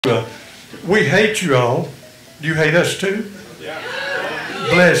We hate you all. Do you hate us too? Yeah.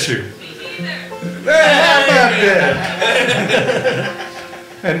 Bless you. How about that?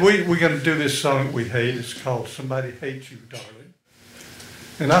 And we're going to do this song that we hate. It's called Somebody Hates You, Darling.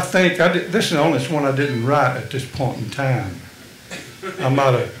 And I think, this is the only one I didn't write at this point in time. I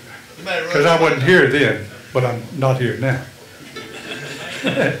might have, because I wasn't here then, but I'm not here now.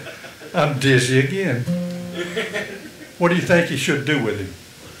 I'm dizzy again. What do you think you should do with him?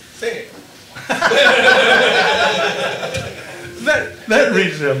 Sing it. That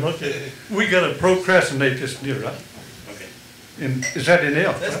reads them. Okay. We got to procrastinate this deal, right? Okay. And is that in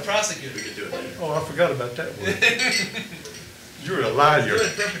F? Let's right? prosecute. We could do it later. Oh, I forgot about that word. You're a liar. Do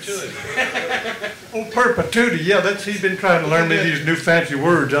it perpetuity. Oh, perpetuity. Yeah, he's been trying to learn me these new fancy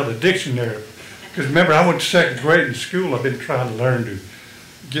words out of the dictionary. Because remember, I went to second grade in school. I've been trying to learn to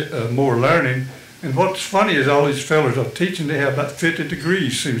get more learning. And what's funny is all these fellas are teaching, they have about 50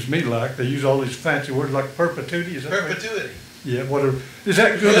 degrees, seems to me like. They use all these fancy words like perpetuity. Is that Perpetuity. Right? Yeah, whatever. Is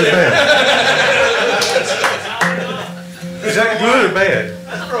that good or bad? Is that good or bad?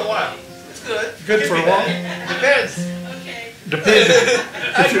 That's for a while. It's good. Good for a while? Depends. Okay. Depends.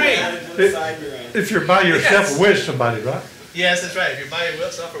 I agree. If you're by yourself or with somebody, right? Yes, that's right. If you're by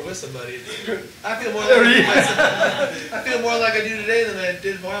yourself or with somebody, I feel more like I do today than I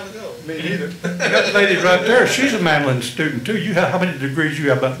did a while ago. Me neither. That lady right there, she's a mandolin student too. You have how many degrees you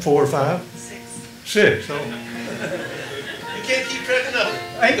have? About 4 or 5? 6. Oh. You can't keep track of nothing.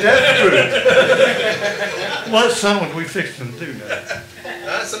 Ain't that true? What's something we fixing to do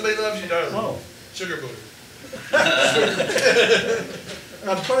now? Somebody loves you, darling. Oh. Sugar booty.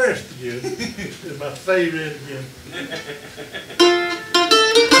 I'm first again. It's my favorite again.